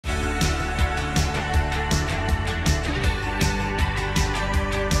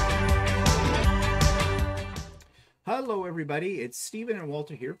Hello everybody, it's Stephen and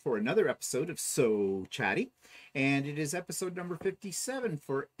Walter here for another episode of So Chatty, and it is episode number 57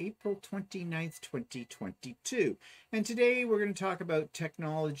 for April 29th, 2022. And today we're going to talk about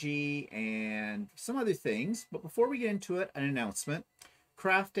technology and some other things, but before we get into it, an announcement.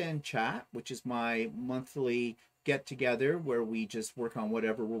 Craft and Chat, which is my monthly get together where we just work on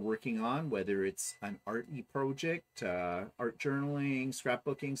whatever we're working on, whether it's an arty project, art journaling,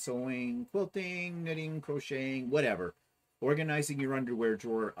 scrapbooking, sewing, quilting, knitting, crocheting, whatever. Organizing your underwear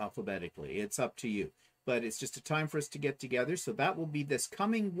drawer alphabetically. It's up to you. But it's just a time for us to get together. So that will be this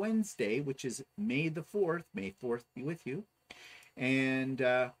coming Wednesday, which is May the 4th. May 4th be with you. And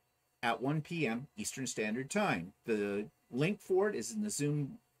at 1 p.m. Eastern Standard Time. The link for it is in the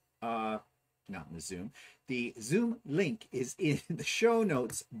Zoom not in the Zoom. The Zoom link is in the show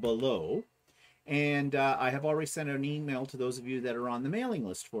notes below. And I have already sent out an email to those of you that are on the mailing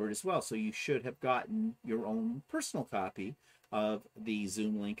list for it as well. So you should have gotten your own personal copy of the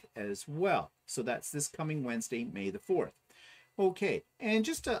Zoom link as well. So that's this coming Wednesday, May the 4th. Okay, and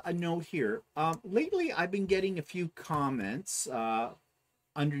just a note here. Lately, I've been getting a few comments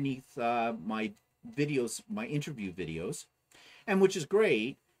underneath my videos, my interview videos, and which is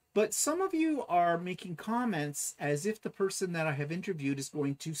great. But some of you are making comments as if the person that I have interviewed is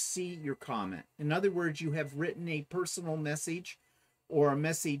going to see your comment. In other words, you have written a personal message or a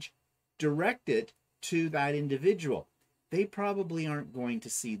message directed to that individual. They probably aren't going to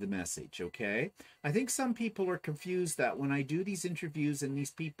see the message, okay? I think some people are confused that when I do these interviews and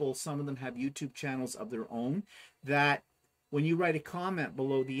these people, some of them have YouTube channels of their own, that when you write a comment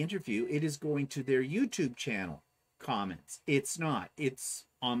below the interview, it is going to their YouTube channel comments. It's not. It's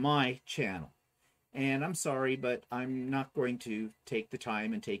on my channel. And I'm sorry, but I'm not going to take the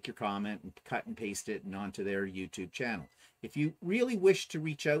time and take your comment and cut and paste it and onto their YouTube channel. If you really wish to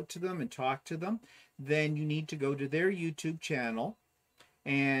reach out to them and talk to them, then you need to go to their YouTube channel,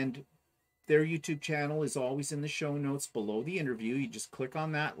 and their YouTube channel is always in the show notes below the interview. You just click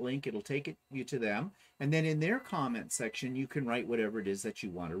on that link, it'll take you to them. And then in their comment section, you can write whatever it is that you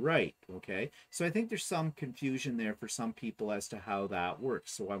want to write, okay? So I think there's some confusion there for some people as to how that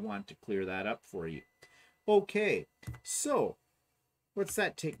works. So I want to clear that up for you. Okay, so what's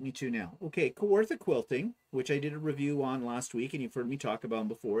that take me to now? Okay, Kawartha Quilting, which I did a review on last week, and you've heard me talk about them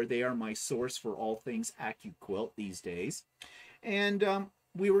before. They are my source for all things AccuQuilt these days. And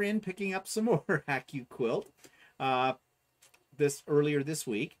we were in picking up some more AccuQuilt earlier this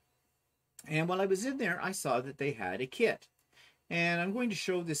week. And while I was in there, I saw that they had a kit. And I'm going to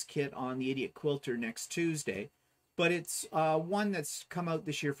show this kit on the Idiot Quilter next Tuesday. But it's one that's come out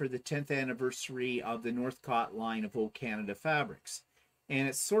this year for the 10th anniversary of the Northcott line of O Canada Fabrics. And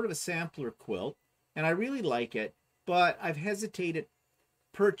it's sort of a sampler quilt. And I really like it. But I've hesitated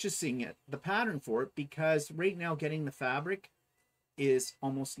purchasing it, the pattern for it, because right now getting the fabric is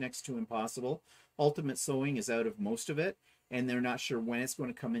almost next to impossible. Ultimate Sewing is out of most of it, and they're not sure when it's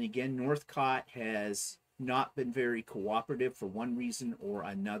going to come in again. Northcott has not been very cooperative for one reason or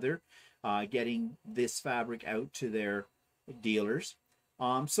another, getting this fabric out to their dealers.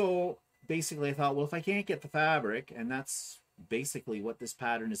 So basically I thought, well, if I can't get the fabric, and that's basically what this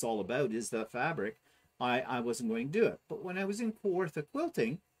pattern is all about, is the fabric, I wasn't going to do it. But when I was in Kawartha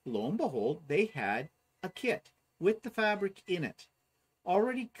Quilting, lo and behold, they had a kit with the fabric in it,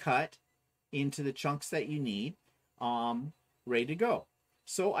 already cut into the chunks that you need, ready to go.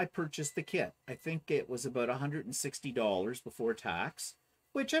 So I purchased the kit. I think it was about $160 before tax,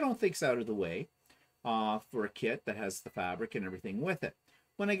 which I don't think's out of the way for a kit that has the fabric and everything with it.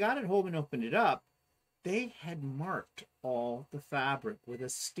 When I got it home and opened it up, they had marked all the fabric with a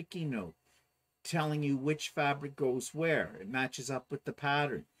sticky note telling you which fabric goes where. It matches up with the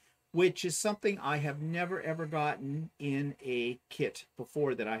pattern, which is something I have never ever gotten in a kit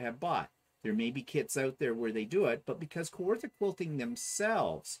before that I have bought. There may be kits out there where they do it, but because Kawartha Quilting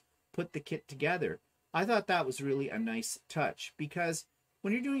themselves put the kit together, I thought that was really a nice touch. Because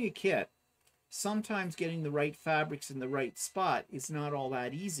when you're doing a kit, sometimes getting the right fabrics in the right spot is not all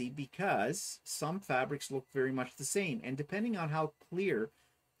that easy, because some fabrics look very much the same. And depending on how clear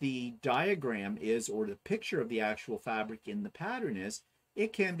the diagram is, or the picture of the actual fabric in the pattern is,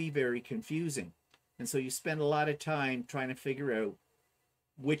 it can be very confusing. And so you spend a lot of time trying to figure out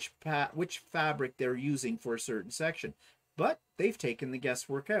which fabric they're using for a certain section. But they've taken the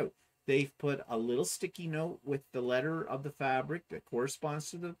guesswork out. They've put a little sticky note with the letter of the fabric that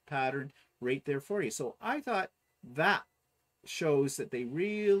corresponds to the pattern right there for you. So I thought that shows that they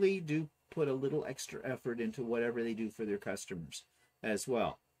really do put a little extra effort into whatever they do for their customers as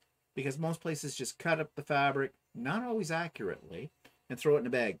well. Because most places just cut up the fabric, not always accurately, and throw it in a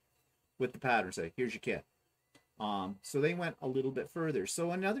bag with the pattern. Say, here's your kit. So they went a little bit further.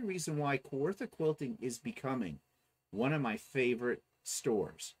 So another reason why Kawartha Quilting is becoming one of my favorite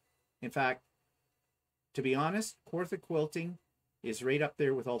stores. In fact, to be honest, Kawartha Quilting is right up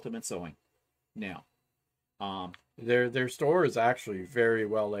there with Ultimate Sewing now. Their store is actually very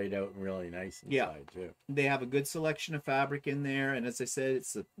well laid out and really nice inside too. They have a good selection of fabric in there, and as I said,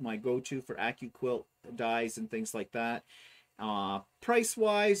 it's my go-to for AccuQuilt dyes and things like that. Price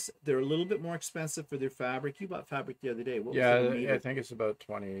wise, they're a little bit more expensive for their fabric. You bought fabric the other day. What was I think it's about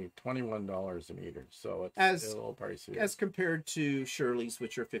 $21 a meter, so it's a little pricey as compared to Shirley's,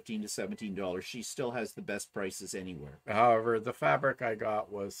 which are $15 to $17. She still has the best prices anywhere. However, the fabric I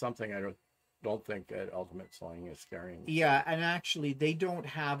got was something I don't think at Ultimate Sewing is carrying. Yeah, and actually they don't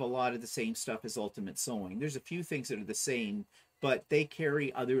have a lot of the same stuff as Ultimate Sewing. There's a few things that are the same, but they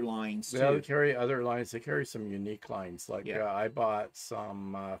carry other lines too. They carry other lines. They carry some unique lines. Like I bought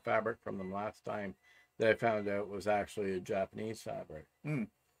some fabric from them last time that I found out was actually a Japanese fabric.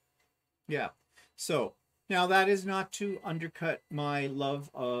 Yeah. So now that is not to undercut my love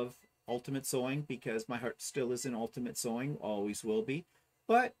of Ultimate Sewing, because my heart still is in Ultimate Sewing, always will be.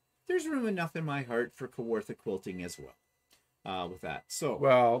 But there's room enough in my heart for Kawartha Quilting as well. With that, so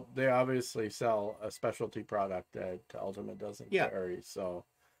well, they obviously sell a specialty product that Ultimate doesn't carry, so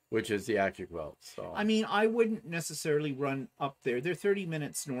which is the AccuQuilt. So I mean, I wouldn't necessarily run up there. They're 30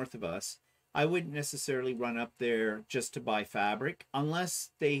 minutes north of us. I wouldn't necessarily run up there just to buy fabric unless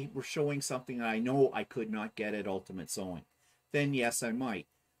they were showing something that I know I could not get at Ultimate Sewing. Then yes, I might,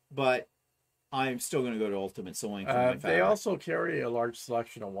 but I'm still going to go to Ultimate Sewing for my fabric. They also carry a large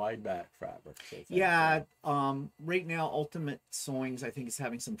selection of wide back fabrics. Yeah, right now Ultimate Sewings I think is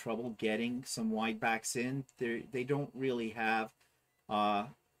having some trouble getting some wide backs in. They don't really have a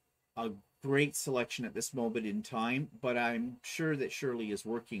great selection at this moment in time, but I'm sure that Shirley is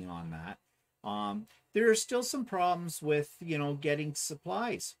working on that. There are still some problems with getting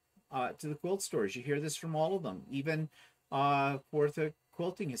supplies to the quilt stores. You hear this from all of them. Even Kawartha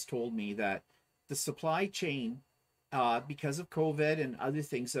Quilting has told me that the supply chain, because of COVID and other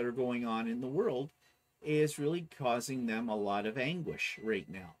things that are going on in the world, is really causing them a lot of anguish right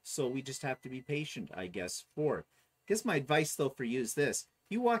now. So we just have to be patient, I guess, for it. I guess my advice, though, for you is this.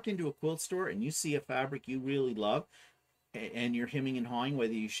 You walk into a quilt store and you see a fabric you really love and you're hemming and hawing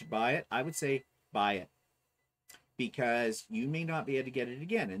whether you should buy it, I would say buy it. Because you may not be able to get it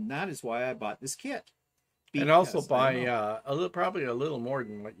again. And that is why I bought this kit. And also buy probably a little more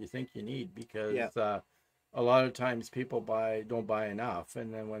than what you think you need, because a lot of times people don't buy enough,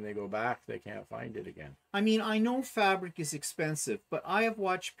 and then when they go back, they can't find it again. I mean, I know fabric is expensive, but I have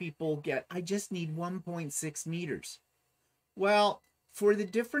watched people I just need 1.6 meters. Well, for the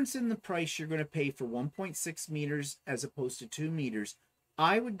difference in the price you're going to pay for 1.6 meters as opposed to 2 meters,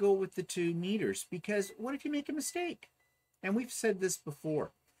 I would go with the 2 meters, because what if you make a mistake? And we've said this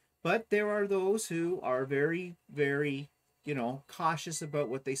before. But there are those who are very, very, cautious about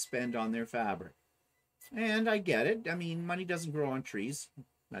what they spend on their fabric. And I get it. I mean, money doesn't grow on trees.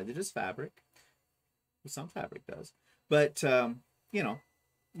 Neither does fabric. Some fabric does. But, so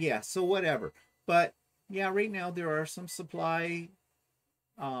whatever. But, right now there are some supply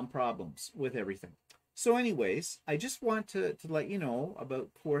problems with everything. So anyways, I just want to let you know about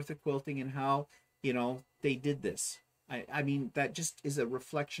Kawartha Quilting and how, they did this. I mean, that just is a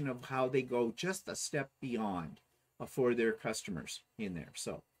reflection of how they go just a step beyond for their customers in there.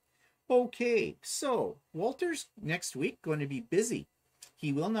 So, okay. So, Walter's next week going to be busy.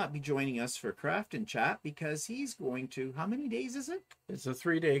 He will not be joining us for Craft and Chat because he's going to, how many days is it? It's a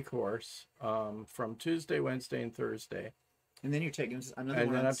 3-day course from Tuesday, Wednesday, and Thursday. And then you're taking another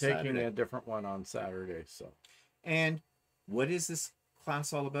one on Saturday. And then I'm taking a different one on Saturday. So, and what is this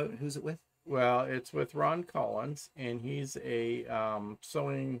class all about and who's it with? Well, it's with Ron Collins, and he's a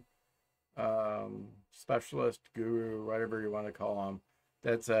sewing specialist, guru, whatever you want to call him.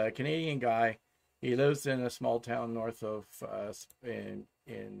 That's a Canadian guy. He lives in a small town north of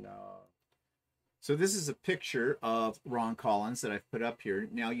So this is a picture of Ron Collins that I've put up here.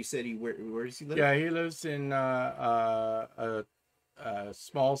 Now you said where does he live? Yeah, he lives in a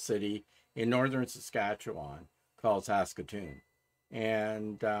small city in northern Saskatchewan called Saskatoon.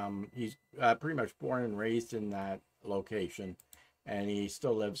 And he's pretty much born and raised in that location, and he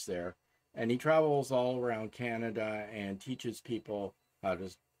still lives there. And he travels all around Canada and teaches people how to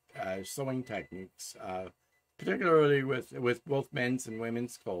sewing techniques, particularly with both men's and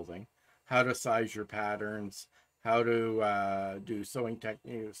women's clothing, how to size your patterns, how to do sewing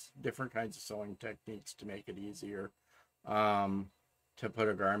techniques, different kinds of sewing techniques to make it easier to put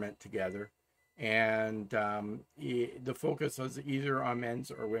a garment together. And the focus is either on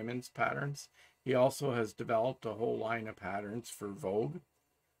men's or women's patterns. He also has developed a whole line of patterns for Vogue,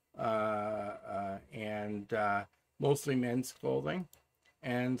 and mostly men's clothing.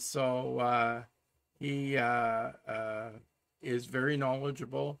 And so he is very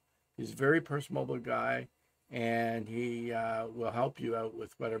knowledgeable. He's a very personable guy, and he will help you out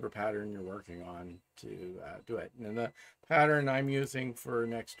with whatever pattern you're working on to do it. And the pattern I'm using for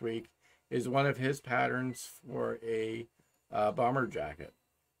next week is one of his patterns for a bomber jacket.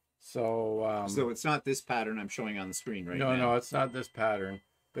 So so it's not this pattern I'm showing on the screen right now. No, it's not this pattern,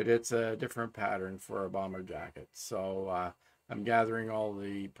 but it's a different pattern for a bomber jacket. So I'm gathering all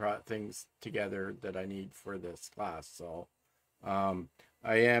the things together that I need for this class. So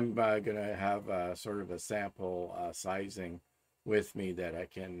I am going to have sort of a sample sizing with me that I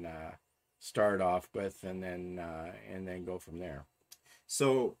can start off with, and then go from there.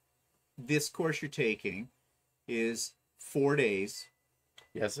 So this course you're taking is 4 days.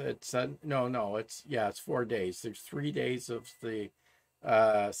 Yes, it's it's 4 days. There's 3 days of the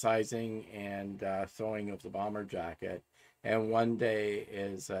sizing and sewing of the bomber jacket, and 1 day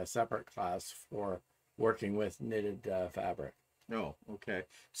is a separate class for working with knitted fabric. Oh, okay.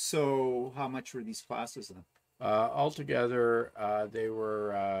 So how much were these classes then? Altogether, they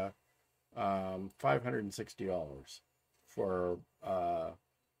were $560 for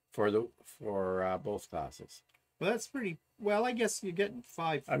both classes. Well, that's pretty well. I guess you're getting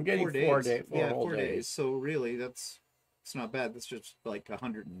I'm getting 4 days. 4 days. Four days. So really, it's not bad. That's just like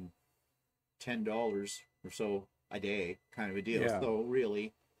 $110 or so a day, kind of a deal. Yeah. So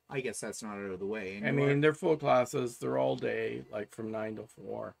really, I guess that's not out of the way. I mean, they're full classes. They're all day, like from 9 to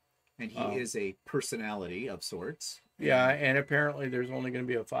 4. And he is a personality of sorts. Yeah, and apparently there's only going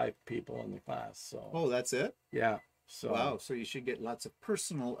to be 5 people in the class. So. Oh, that's it? Yeah. So. Wow. So you should get lots of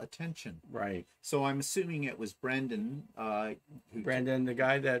personal attention. Right. So I'm assuming it was Brendan. Brendan, the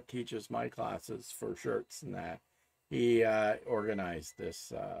guy that teaches my classes for shirts and that, he organized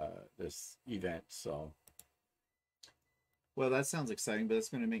this event. So. Well, that sounds exciting, but it's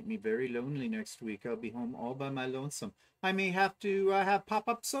going to make me very lonely next week. I'll be home all by my lonesome. I may have to have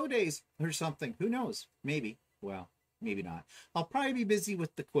pop-up sew days or something. Who knows? Maybe. Well, maybe not. I'll probably be busy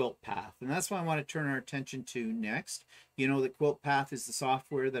with the Quilt Path, and that's what I want to turn our attention to next. You know, the Quilt Path is the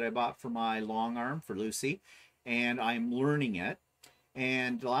software that I bought for my long arm for Lucy, and I'm learning it.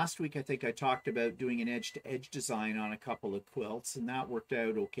 And last week, I think I talked about doing an edge-to-edge design on a couple of quilts, and that worked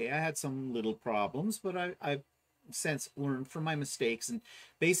out okay. I had some little problems, but I've since learned from my mistakes, and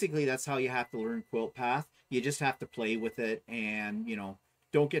basically that's how you have to learn Quilt Path. You just have to play with it, and you know,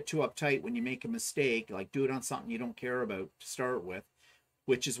 don't get too uptight when you make a mistake. Like, do it on something you don't care about to start with,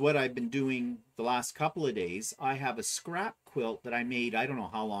 which is what I've been doing the last couple of days. I have a scrap quilt that I made I don't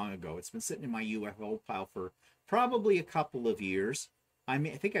know how long ago. It's been sitting in my UFO pile for probably a couple of years. I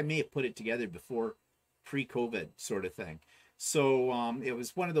think I may have put it together before pre-COVID sort of thing. So it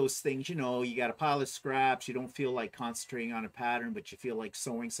was one of those things, you know, you got a pile of scraps, you don't feel like concentrating on a pattern, but you feel like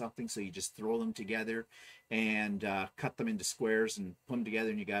sewing something, so you just throw them together and cut them into squares and put them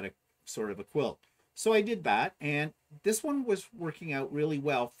together, and you got a sort of a quilt. So I did that, and this one was working out really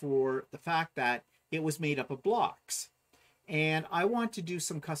well for the fact that it was made up of blocks. And I want to do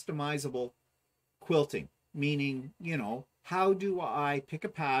some customizable quilting, meaning, you know, how do I pick a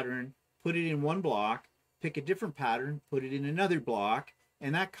pattern, put it in one block, pick a different pattern, put it in another block,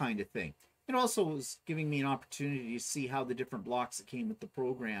 and that kind of thing. It also was giving me an opportunity to see how the different blocks that came with the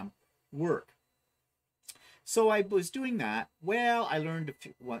program work. So I was doing that. Well, I learned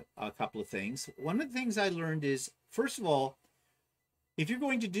a couple of things. One of the things I learned is, first of all, if you're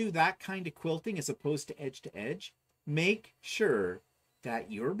going to do that kind of quilting as opposed to edge, make sure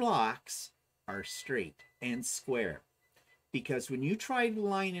that your blocks are straight and square. Because when you try to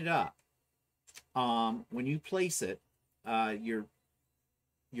line it up, when you place it, your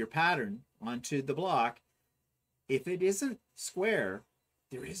pattern onto the block, if it isn't square,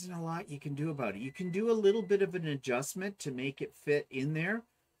 there isn't a lot you can do about it. You can do a little bit of an adjustment to make it fit in there,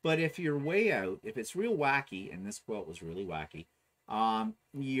 but if you're way out, if it's real wacky, and this quilt was really wacky,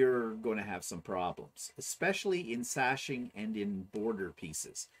 you're going to have some problems, especially in sashing and in border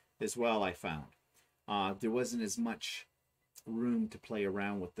pieces as well. I found there wasn't as much room to play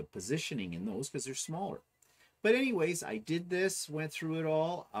around with the positioning in those because they're smaller. But anyways, I did this, went through it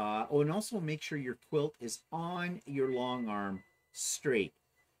all. Oh, and also make sure your quilt is on your long arm straight.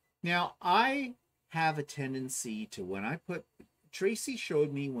 Now, I have a tendency to, when I put, Tracy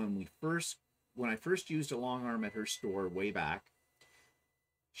showed me when I first used a long arm at her store way back,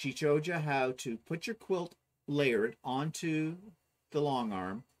 she showed you how to put your quilt layered onto the long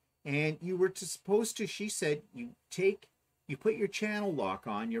arm And you were supposed to, she said, you put your channel lock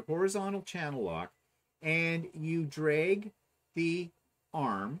on, your horizontal channel lock, and you drag the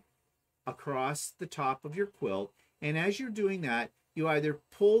arm across the top of your quilt. And as you're doing that, you either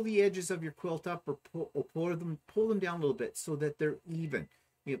pull the edges of your quilt up or pull them down a little bit so that they're even.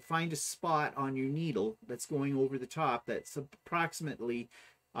 You find a spot on your needle that's going over the top that's approximately,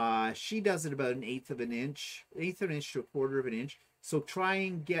 she does it about an eighth of an inch to a quarter of an inch. So try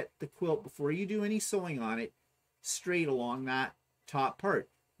and get the quilt, before you do any sewing on it, straight along that top part.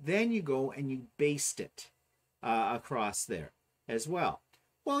 Then you go and you baste it across there as well.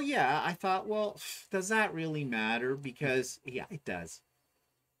 Well, yeah, I thought, well, does that really matter? Because, yeah, it does.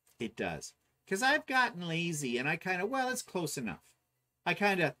 It does. Because I've gotten lazy and I kind of, well, it's close enough. I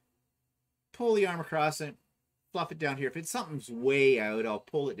kind of pull the arm across and fluff it down here. If it's something's way out, I'll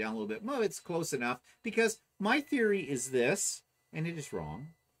pull it down a little bit. Well, it's close enough, because my theory is this, and it is wrong.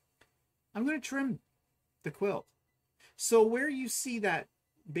 I'm going to trim the quilt. So where you see that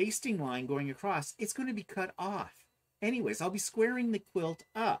basting line going across, it's going to be cut off. Anyways, I'll be squaring the quilt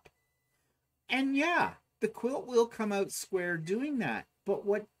up. And yeah, the quilt will come out square doing that. But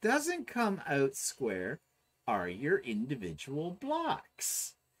what doesn't come out square are your individual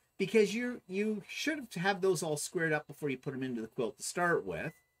blocks. Because you should have those all squared up before you put them into the quilt to start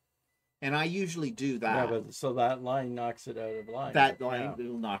with. And I usually do that. Yeah, but so that line knocks it out of line. That line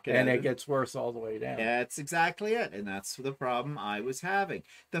will knock it out. And it gets worse all the way down. That's exactly it. And that's the problem I was having.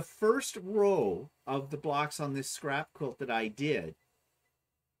 The first row of the blocks on this scrap quilt that I did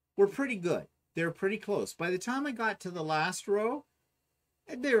were pretty good. They're pretty close. By the time I got to the last row,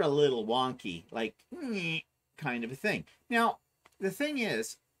 they're a little wonky, like kind of a thing. Now, the thing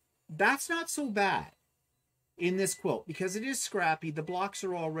is, that's not so bad in this quilt, because it is scrappy. The blocks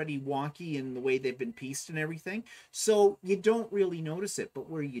are already wonky in the way they've been pieced and everything, so you don't really notice it. But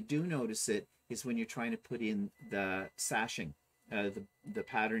where you do notice it is when you're trying to put in the sashing, the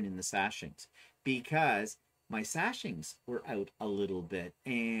pattern in the sashings, because my sashings were out a little bit,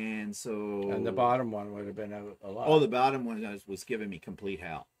 and so... And the bottom one would have been out a lot. Oh, the bottom one was giving me complete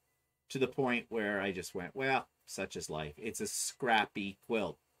hell, to the point where I just went, well, such is life. It's a scrappy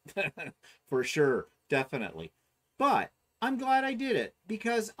quilt, for sure. Definitely. But I'm glad I did it,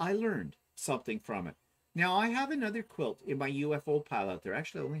 because I learned something from it. Now, I have another quilt in my UFO pile out there.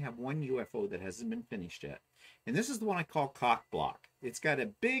 Actually, I only have one UFO that hasn't been finished yet. And this is the one I call Cock Block. It's got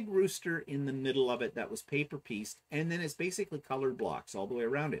a big rooster in the middle of it that was paper pieced, and then it's basically colored blocks all the way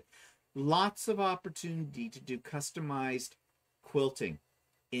around it. Lots of opportunity to do customized quilting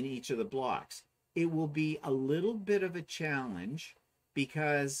in each of the blocks. It will be a little bit of a challenge,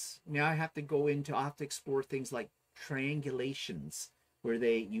 because now I have to explore things like triangulations, where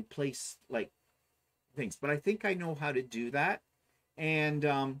you place like things. But I think I know how to do that.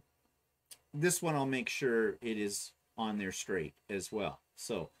 And this one I'll make sure it is on there straight as well.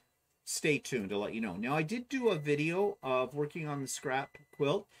 So stay tuned to let you know. Now, I did do a video of working on the scrap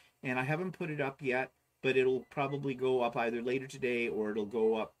quilt, and I haven't put it up yet, but it'll probably go up either later today or it'll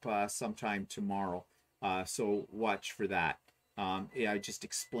go up sometime tomorrow. So watch for that. I just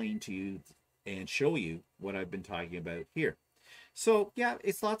explained to you and show you what I've been talking about here. So yeah,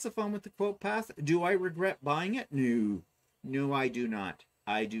 it's lots of fun with the quilt path. Do I regret buying it? No, I do not.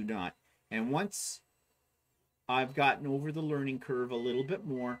 I do not. And once I've gotten over the learning curve a little bit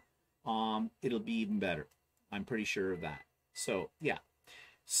more, it'll be even better. I'm pretty sure of that. So yeah.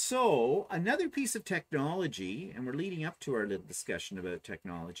 So another piece of technology, and we're leading up to our little discussion about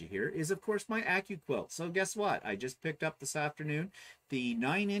technology here, is of course my AccuQuilt. So guess what? I just picked up this afternoon the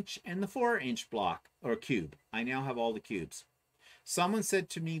 9-inch and the 4-inch block, or cube. I now have all the cubes. Someone said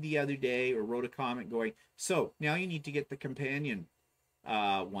to me the other day, or wrote a comment going, so now you need to get the companion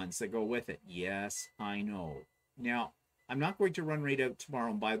ones that go with it. Yes, I know. Now, I'm not going to run right out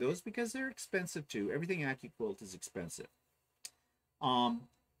tomorrow and buy those, because they're expensive too. Everything AccuQuilt is expensive.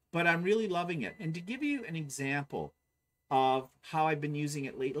 But I'm really loving it. And to give you an example of how I've been using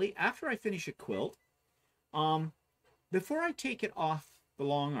it lately, after I finish a quilt, before I take it off the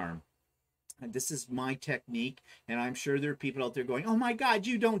long arm, and this is my technique, and I'm sure there are people out there going, oh my God,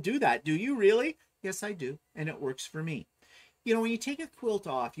 you don't do that, do you really? Yes, I do, and it works for me. You know, when you take a quilt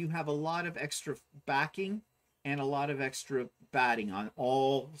off, you have a lot of extra backing and a lot of extra batting on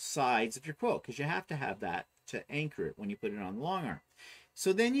all sides of your quilt, because you have to have that to anchor it when you put it on the long arm.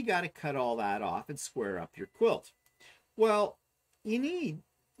 So then you got to cut all that off and square up your quilt. Well, you need,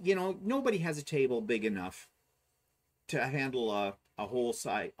 nobody has a table big enough to handle a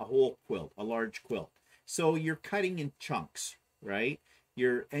whole quilt, a large quilt. So you're cutting in chunks, right?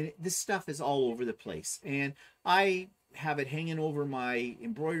 And this stuff is all over the place. And I have it hanging over my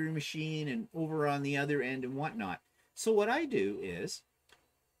embroidery machine and over on the other end and whatnot. So what I do is,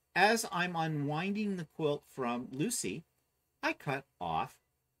 as I'm unwinding the quilt from Lucy, I cut off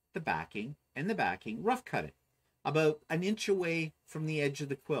the backing, and the backing, rough cut it, about an inch away from the edge of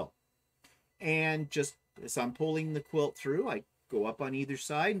the quilt. And just as I'm pulling the quilt through, I go up on either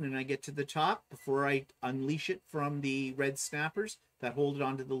side, and then I get to the top before I unleash it from the red snappers that hold it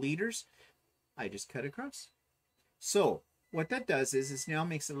onto the leaders. I just cut across. So what that does is now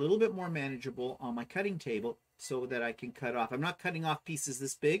makes it a little bit more manageable on my cutting table so that I can cut off. I'm not cutting off pieces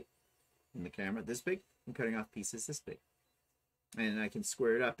this big in the camera, this big. I'm cutting off pieces this big. And I can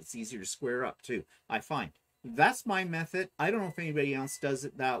square it up. It's easier to square up too, I find. That's my method. I don't know if anybody else does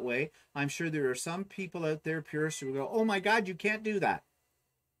it that way. I'm sure there are some people out there, purists, who will go, oh my God, you can't do that.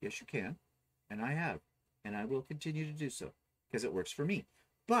 Yes, you can. And I have. And I will continue to do so because it works for me.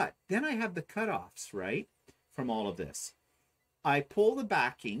 But then I have the cutoffs, right, from all of this. I pull the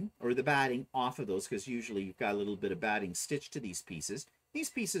backing or the batting off of those because usually you've got a little bit of batting stitched to these pieces. These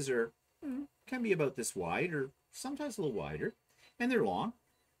pieces are, can be about this wide or sometimes a little wider. And they're long.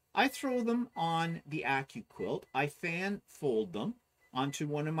 I throw them on the AccuQuilt. I fan fold them onto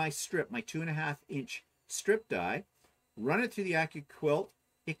one of my strip, my 2.5-inch strip die, run it through the AccuQuilt.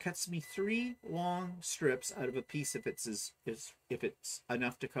 It cuts me 3 long strips out of a piece if it's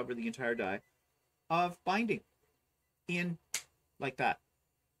enough to cover the entire die of binding in like that.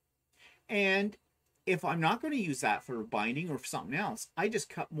 And if I'm not going to use that for binding or for something else, I just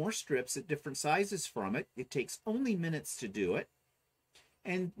cut more strips at different sizes from it. It takes only minutes to do it.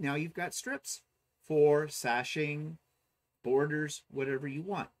 And now you've got strips for sashing, borders, whatever you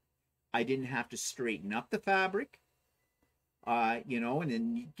want. I didn't have to straighten up the fabric, you know, and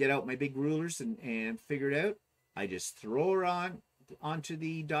then get out my big rulers and figure it out. I just throw her onto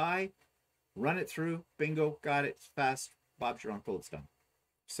the die, run it through, bingo, got it, fast, Bob's your uncle, it's done.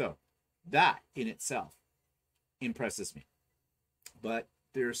 So that in itself impresses me. But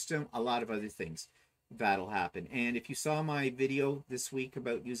there's still a lot of other things that'll happen. And if you saw my video this week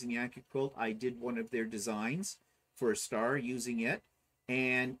about using the AccuQuilt, I did one of their designs for a star using it.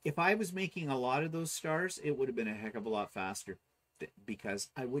 And if I was making a lot of those stars, it would have been a heck of a lot faster because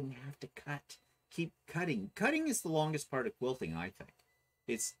I wouldn't have to keep cutting. Cutting is the longest part of quilting, I think.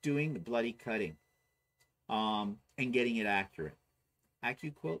 It's doing the bloody cutting and getting it accurate.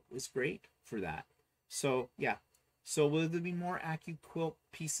 AccuQuilt is great for that. So, yeah. So will there be more AccuQuilt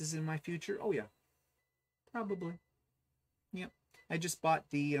pieces in my future? Oh, yeah. Probably. Yep. I just bought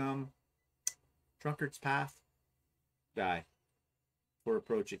the Drunkard's Path die for a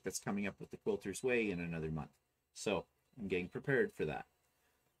project that's coming up with the Quilter's Way in another month. So I'm getting prepared for that.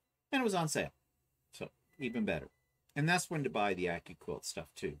 And it was on sale. So even better. And that's when to buy the AccuQuilt stuff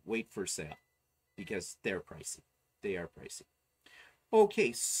too. Wait for sale. Because they're pricey. They are pricey.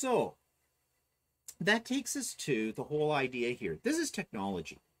 Okay, so that takes us to the whole idea here. This is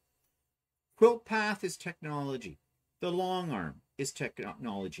technology. Quilt Path is technology. The long arm is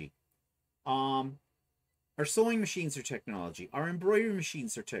technology. Our sewing machines are technology. Our embroidery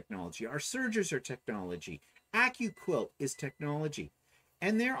machines are technology. Our sergers are technology. AccuQuilt is technology.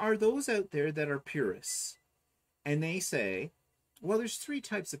 And there are those out there that are purists. And they say, well, there's 3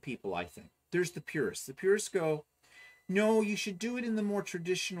 types of people, I think. There's the purists. The purists go, no, you should do it in the more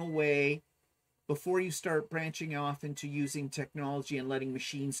traditional way before you start branching off into using technology and letting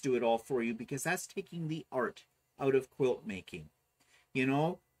machines do it all for you, because that's taking the art out of quilt making. You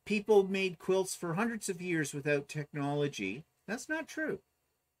know, people made quilts for hundreds of years without technology. That's not true.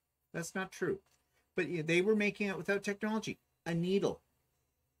 That's not true. But they were making it without technology. A needle.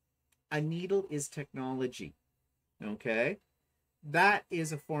 A needle is technology. Okay? That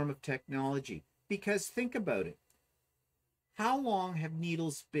is a form of technology. Because think about it. How long have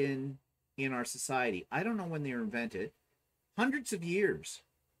needles been in our society? I don't know when they were invented. Hundreds of years.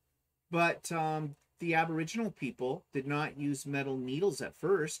 But the Aboriginal people did not use metal needles at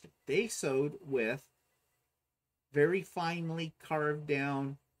first. They sewed with very finely carved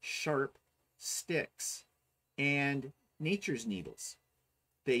down, sharp sticks and nature's needles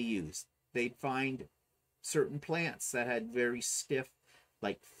they used. They'd find certain plants that had very stiff,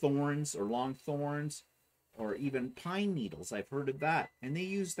 like thorns or long thorns, or even pine needles. I've heard of that. And they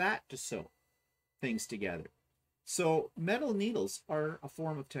use that to sew things together. So metal needles are a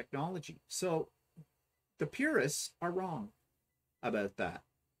form of technology. So the purists are wrong about that.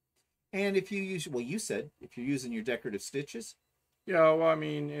 And if you use, well, you said if you're using your decorative stitches. Yeah, well, I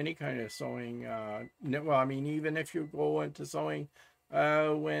mean, any kind of sewing. Well, I mean, even if you go into sewing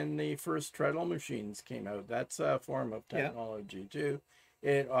when the first treadle machines came out, that's a form of technology too.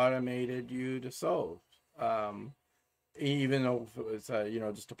 It automated you to sew. even though if it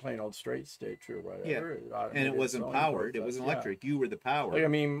was just a plain old straight stitch or whatever. And it wasn't powered, it wasn't electric. You were the power. Like, I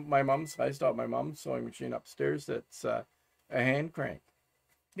mean, I still have my mom's sewing machine upstairs that's a hand crank.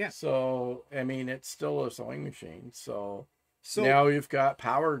 Yeah. So I mean, it's still a sewing machine. So now you've got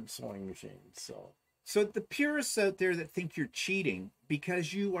powered sewing machines. So the purists out there that think you're cheating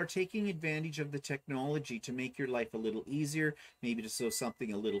because you are taking advantage of the technology to make your life a little easier, maybe to sew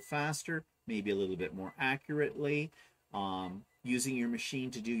something a little faster, maybe a little bit more accurately, using your machine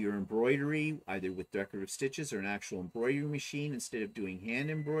to do your embroidery, either with decorative stitches or an actual embroidery machine instead of doing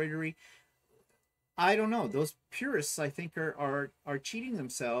hand embroidery. I don't know. Those purists, I think, are cheating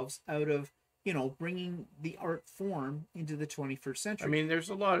themselves out of, bringing the art form into the 21st century. I mean, there's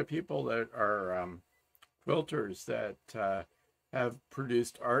a lot of people that are quilters that have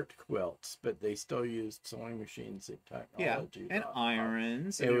produced art quilts, but they still used sewing machines and technology. Yeah, and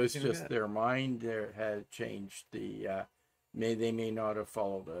irons. It was just their mind there had changed. They may not have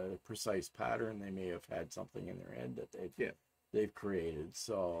followed a precise pattern. They may have had something in their head that they've created.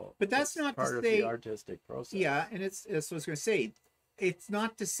 So, but that's not part of the artistic process. Yeah, and that's what I was going to say. It's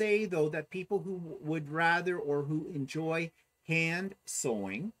not to say though that people who would rather or who enjoy hand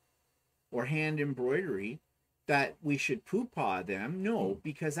sewing or hand embroidery, that we should poo-pah them. No,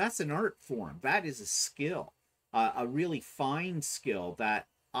 because that's an art form. That is a skill, a really fine skill that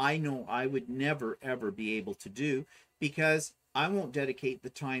I know I would never, ever be able to do because I won't dedicate the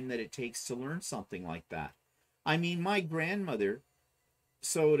time that it takes to learn something like that. I mean, my grandmother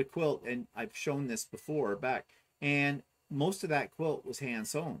sewed a quilt, and I've shown this before back, and most of that quilt was hand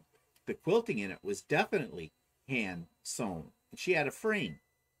sewn. The quilting in it was definitely hand sewn. And she had a frame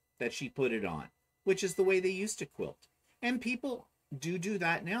that she put it on, which is the way they used to quilt. And people do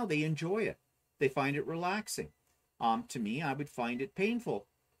that now. They enjoy it. They find it relaxing. To me, I would find it painful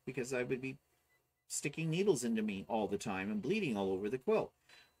because I would be sticking needles into me all the time and bleeding all over the quilt.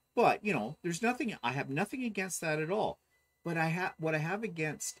 But, there's nothing, I have nothing against that at all. But what I have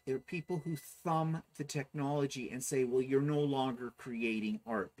against are people who thumb the technology and say, well, you're no longer creating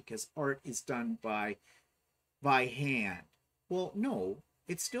art because art is done by hand. Well, no,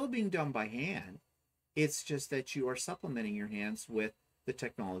 it's still being done by hand. It's just that you are supplementing your hands with the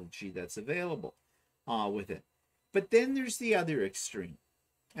technology that's available with it. But then there's the other extreme,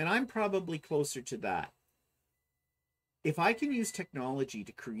 and I'm probably closer to that. If I can use technology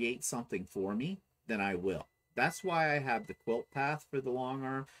to create something for me, then I will. That's why I have the quilt path for the long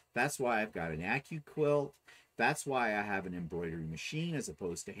arm. That's why I've got an AccuQuilt. That's why I have an embroidery machine as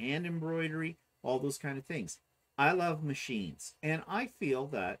opposed to hand embroidery, all those kind of things. I love machines, and I feel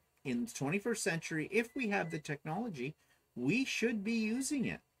that in the 21st century, if we have the technology, we should be using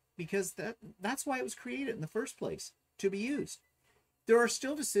it because that's why it was created in the first place, to be used. There are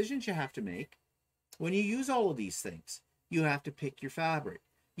still decisions you have to make. When you use all of these things, you have to pick your fabric.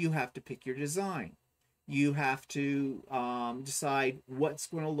 You have to pick your design. You have to decide what's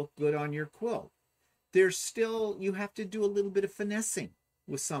going to look good on your quilt. You have to do a little bit of finessing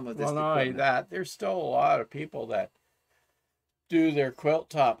with some of this. Well, not only that, there's still a lot of people that do their quilt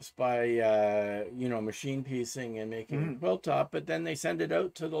tops by machine piecing and making a quilt top, but then they send it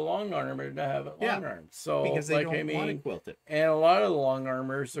out to the long armor to have it long armed. So because they don't want to quilt it. And a lot of the long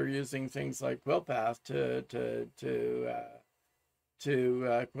armors are using things like quilt path to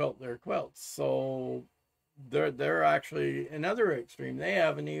quilt their quilts. So they're actually another extreme. They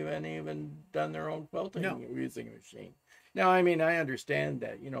haven't even done their own quilting using a machine. Now, I mean, I understand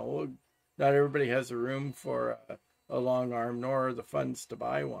that not everybody has the room for a long arm nor the funds to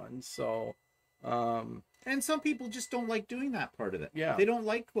buy one. So, and some people just don't like doing that part of it. Yeah, they don't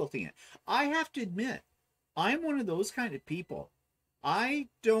like quilting it. I have to admit, I'm one of those kind of people. I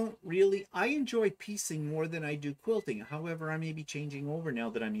enjoy piecing more than I do quilting. However, I may be changing over now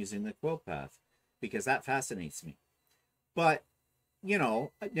that I'm using the quilt path because that fascinates me. But, now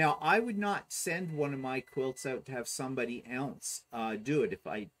I would not send one of my quilts out to have somebody else do it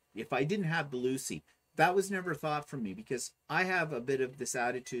if I didn't have the Lucy. That was never thought for me because I have a bit of this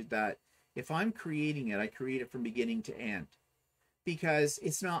attitude that if I'm creating it, I create it from beginning to end. Because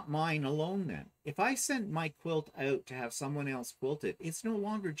it's not mine alone then. If I sent my quilt out to have someone else quilt it, it's no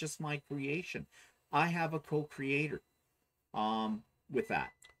longer just my creation. I have a co-creator with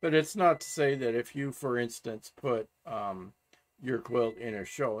that. But it's not to say that if you, for instance, put your quilt in a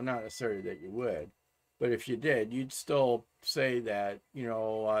show, not necessarily that you would, but if you did, you'd still say that,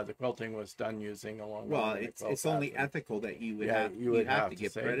 the quilting was done using a long Well, it's only ethical that you would have to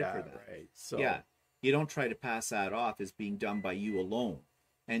give credit for that. Right? So, yeah. You don't try to pass that off as being done by you alone.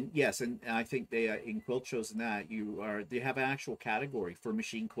 And yes, and I think they in quilt shows and that they have an actual category for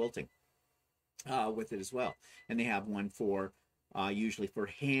machine quilting. with it as well. And they have one for usually for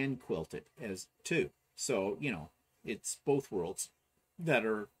hand quilted as too. So, you know, it's both worlds that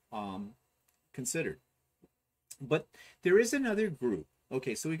are considered. But there is another group.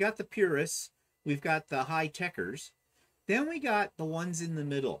 Okay, so we got the purists, we've got the high techers, then we got the ones in the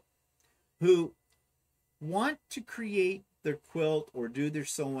middle who want to create their quilt or do their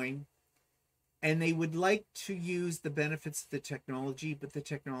sewing, and they would like to use the benefits of the technology, but the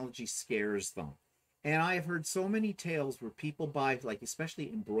technology scares them. And I have heard so many tales where people buy, like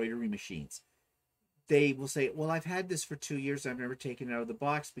especially embroidery machines. They will say, well, I've had this for 2 years. I've never taken it out of the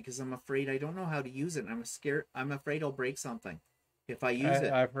box because I'm afraid I don't know how to use it. I'm afraid I'll break something if I use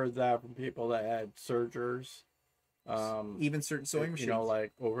it. I've heard that from people that had sergers. Even certain sewing machines. You know,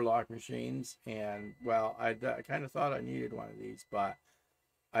 like overlock machines. And, well, I kind of thought I needed one of these, but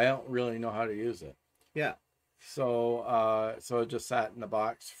I don't really know how to use it. Yeah. So it just sat in the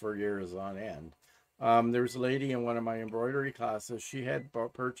box for years on end. There was a lady in one of my embroidery classes. She had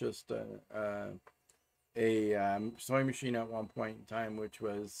purchased a sewing machine at one point in time, which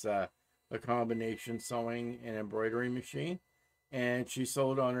was a combination sewing and embroidery machine. And she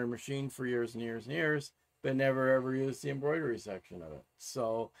sewed on her machine for years and years and years, but never ever used the embroidery section of it.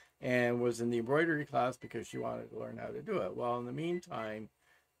 So, and was in the embroidery class because she wanted to learn how to do it. Well, in the meantime,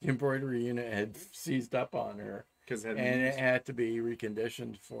 the embroidery unit had seized up on her, and it had to be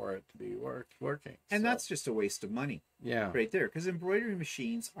reconditioned for it to be working. And so, that's just a waste of money. Yeah. Right there, because embroidery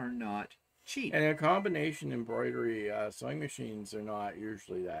machines are not cheap. And a combination embroidery sewing machines are not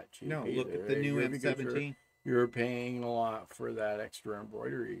usually that cheap. No, either. Look at the new Ep57. You're paying a lot for that extra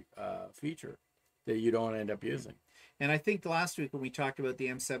embroidery feature that you don't end up using. And I think last week when we talked about the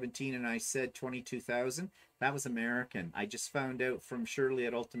M17 and I said 22,000, that was American. I just found out from Shirley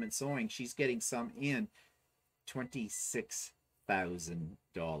at Ultimate Sewing, she's getting some in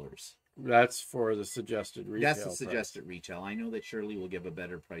 $26,000. That's for the suggested retail. That's the suggested retail. I know that Shirley will give a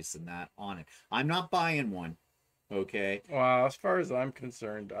better price than that on it. I'm not buying one. Okay. Well, as far as I'm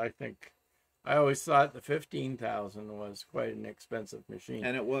concerned, I always thought the 15,000 was quite an expensive machine,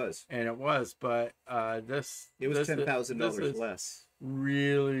 and it was. But this was $10,000 less.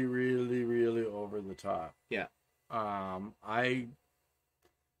 Really, really, really over the top. Yeah.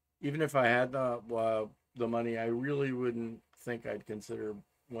 Even if I had the money, I really wouldn't think I'd consider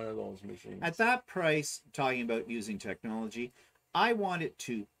one of those machines. At that price, talking about using technology, I want it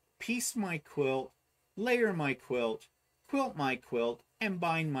to piece my quilt, layer my quilt my quilt, and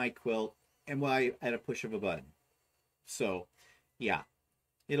bind my quilt, and at a push of a button. So, yeah,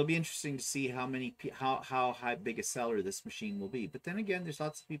 it'll be interesting to see how high big a seller this machine will be. But then again, there's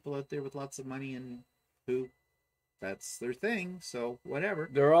lots of people out there with lots of money and who that's their thing. So whatever.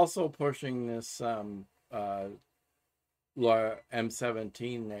 They're also pushing this M17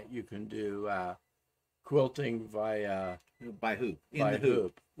 that you can do quilting by hoop by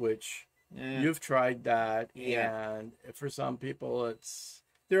hoop, which you've tried that, yeah. And for some people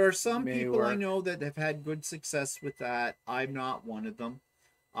there are some people I know that have had good success with that. I'm not one of them.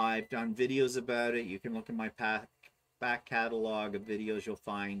 I've done videos about it. You can look in my back catalog of videos. You'll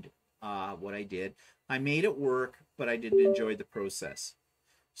find what I did. I made it work, but I didn't enjoy the process.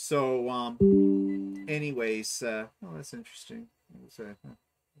 So, anyways, that's interesting.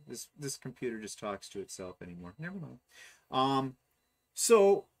 This computer just talks to itself anymore. Never mind.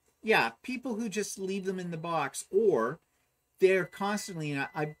 So, yeah, people who just leave them in the box, or they're constantly, and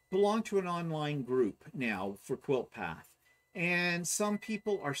I belong to an online group now for Quilt Path, and some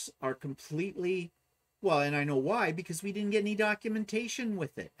people are completely, well, and I know why, because we didn't get any documentation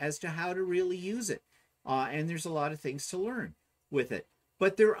with it as to how to really use it, and there's a lot of things to learn with it,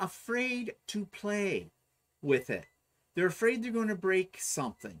 but they're afraid to play with it. They're afraid they're going to break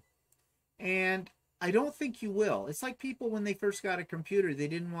something, and I don't think you will. It's like people when they first got a computer, they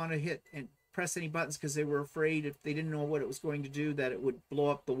didn't want to hit and press any buttons because they were afraid if they didn't know what it was going to do that it would blow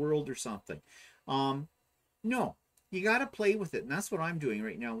up the world or something. No, you got to play with it, and that's what I'm doing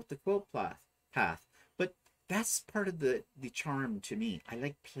right now with the Quilt Path. But that's part of the charm to me. I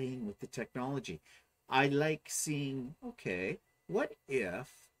like playing with the technology. I like seeing, okay, what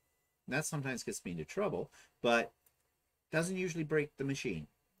if, that sometimes gets me into trouble, but doesn't usually break the machine,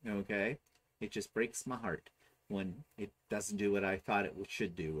 okay? It just breaks my heart when it doesn't do what I thought it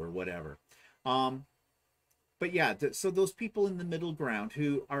should do or whatever. But yeah, so those people in the middle ground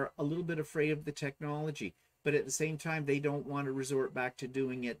who are a little bit afraid of the technology, but at the same time, they don't want to resort back to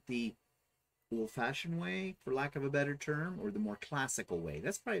doing it the old-fashioned way, for lack of a better term, or the more classical way.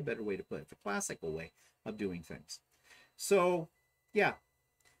 That's probably a better way to put it, the classical way of doing things. So, yeah.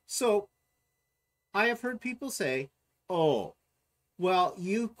 So, I have heard people say, oh, well,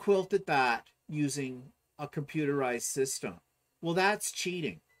 you quilted that using a computerized system. Well, that's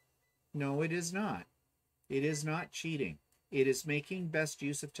cheating. No, it is not. It is not cheating. It is making best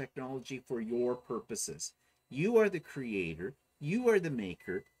use of technology for your purposes. You are the creator. You are the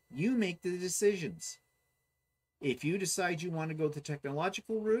maker. You make the decisions. If you decide you want to go the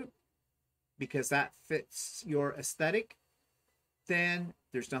technological route because that fits your aesthetic, then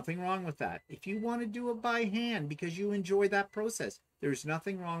there's nothing wrong with that. If you want to do it by hand because you enjoy that process, there's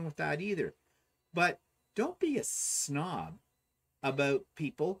nothing wrong with that either. But don't be a snob about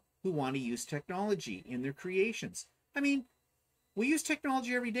people who want to use technology in their creations. I mean, we use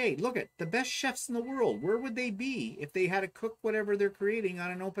technology every day. Look at the best chefs in the world. Where would they be if they had to cook whatever they're creating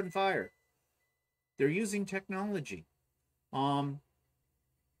on an open fire? They're using technology. Yeah,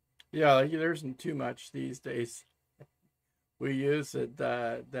 there isn't too much these days. We use it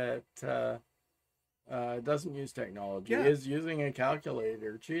that doesn't use technology. Yeah. Is using a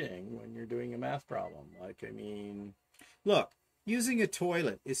calculator cheating when you're doing a math problem? Like, I mean, look, using a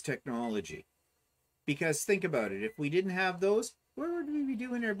toilet is technology. Because think about it. If we didn't have those, where would we be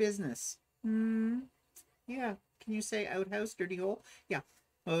doing our business? Yeah. Can you say outhouse, dirty hole? Yeah.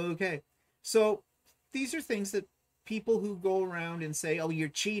 Okay. So these are things that people who go around and say, oh, you're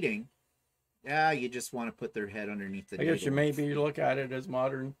cheating. Yeah, you just want to put their head underneath the I guess you needle. maybe look at it as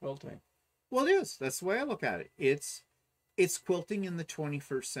modern quilting. Well, it is. That's the way I look at it. It's quilting in the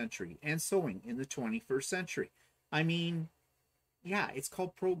 21st century and sewing in the 21st century. I mean, yeah, it's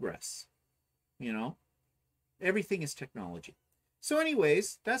called progress. You know, everything is technology. So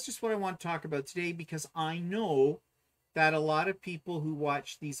anyways, that's just what I want to talk about today, because I know that a lot of people who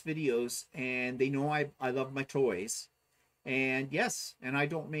watch these videos, and they know I love my toys. And yes, and I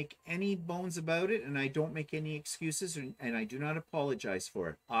don't make any bones about it, and I don't make any excuses, and I do not apologize for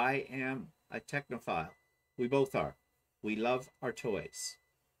it. I am a technophile. We both are. We love our toys.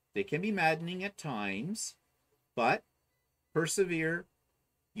 They can be maddening at times, but persevere.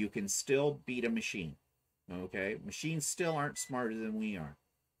 You can still beat a machine. Okay? Machines still aren't smarter than we are.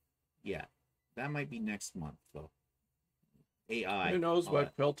 Yeah. That might be next month, though. AI. Who knows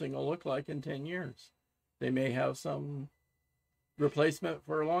what quilting will look like in 10 years? They may have some replacement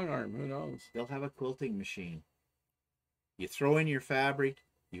for a long arm. Who knows? They'll have a quilting machine. You throw in your fabric,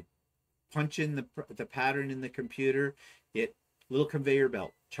 you punch in the pattern in the computer, little conveyor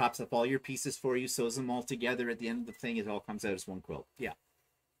belt chops up all your pieces for you, sews them all together. At the end of the thing, it all comes out as one quilt. Yeah.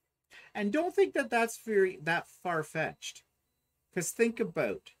 And don't think that that's that far-fetched. Because think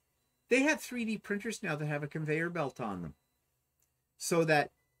about, they have 3D printers now that have a conveyor belt on them, so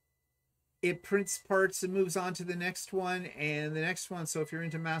that it prints parts and moves on to the next one and the next one. So if you're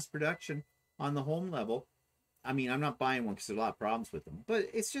into mass production on the home level, I mean, I'm not buying one because there's a lot of problems with them, but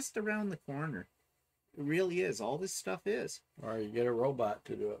it's just around the corner. It really is. All this stuff is. Or you get a robot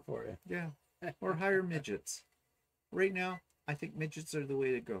to do it for you. Yeah. Or hire midgets. Right now, I think midgets are the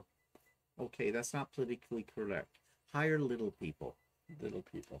way to go. Okay, that's not politically correct. Hire little people. Little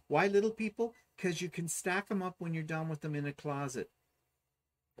people. Why little people? Because you can stack them up when you're done with them in a closet.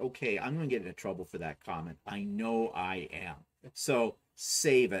 Okay, I'm going to get into trouble for that comment. I know I am. So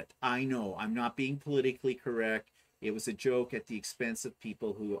save it. I know I'm not being politically correct. It was a joke at the expense of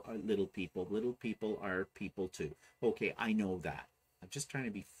people who are little people. Little people are people too. Okay, I know that. I'm just trying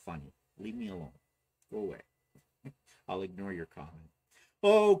to be funny. Leave me alone. Go away. I'll ignore your comment.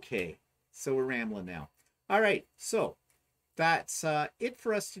 Okay, so we're rambling now. All right, so that's it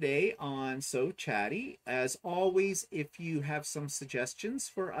for us today on So Chatty. As always, if you have some suggestions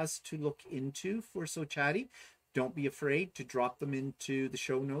for us to look into for So Chatty, don't be afraid to drop them into the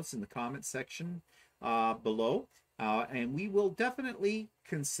show notes in the comment section below. And we will definitely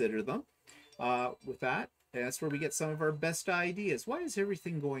consider them. With that, that's where we get some of our best ideas. Why is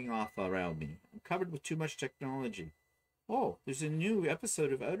everything going off around me? I'm covered with too much technology. Oh, there's a new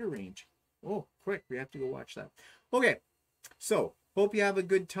episode of Outer Range. Oh, quick, we have to go watch that. Okay, so hope you have a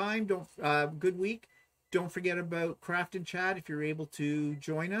good time. Good week. Don't forget about Craft and Chat if you're able to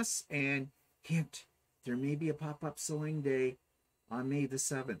join us. And hint, there may be a pop-up sewing day on May the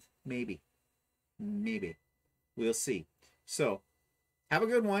 7th. Maybe. We'll see. So, have a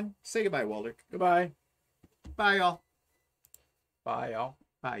good one. Say goodbye, Walter. Goodbye. Bye, y'all. Bye, y'all.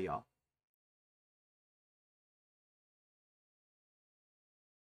 Bye, y'all.